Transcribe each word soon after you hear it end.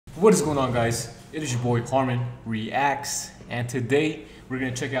What is going on, guys? It is your boy Harmon Reacts, and today we're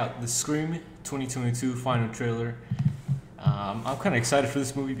gonna check out the Scream 2022 final trailer. I'm kind of excited for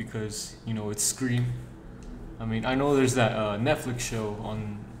this movie because, you know, it's Scream. I mean, I know there's that Netflix show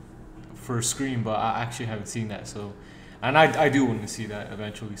for Scream, but I actually haven't seen that. So, and I do want to see that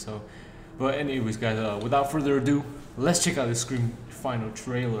eventually. So, but anyways, guys, without further ado, let's check out the Scream final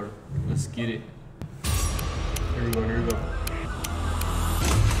trailer. Let's get it. Here we go. Here we go.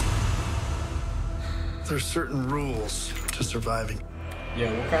 There's certain rules to surviving.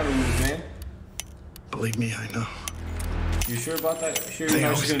 Yeah, what kind of rules, man? Believe me, I know. You sure about that? Sure They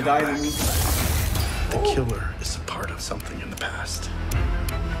you're not just gonna die in the movie? The killer is a part of something in the past.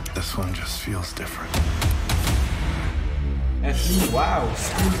 This one just feels different. FD, wow,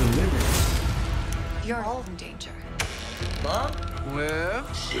 Scream delivers. You're all in danger. Mom? Where?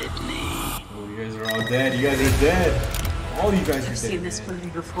 Sydney. Oh, you guys are all dead. You guys are dead. All you guys are dead. I've seen this man.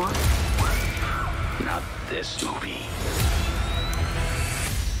 movie before. Not this movie.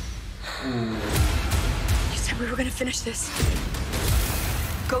 Ooh. You said we were gonna finish this.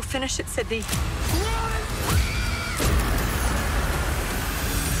 Go finish it, Sydney.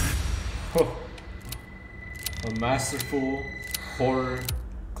 Oh. A masterful horror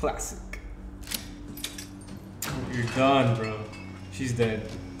classic. You're done, bro. She's dead.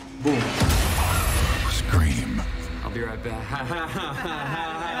 Boom. Scream. I'll be right back.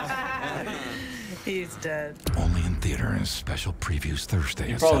 He's dead. Only in theater and special previews Thursday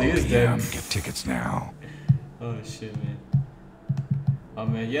He at probably 7 is p.m. dead. Get tickets now. Oh shit, man. Oh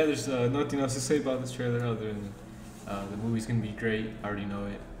man, yeah. There's nothing else to say about this trailer other than the movie's gonna be great. I already know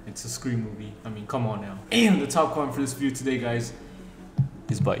it. It's a Scream movie. I mean, come on now. And the top comment for this video today, guys,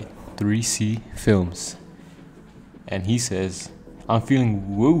 is by 3C Films, and he says, "I'm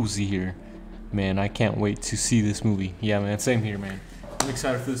feeling woozy here, man. I can't wait to see this movie." Yeah, man. Same here, man. I'm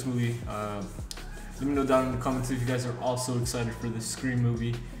excited for this movie. Let me know down in the comments if you guys are also excited for this Scream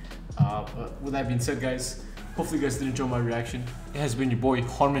movie. But with that being said, guys, hopefully you guys did enjoy my reaction. It has been your boy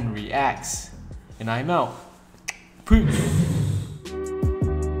Harmon Reacts, and I'm out. Peace.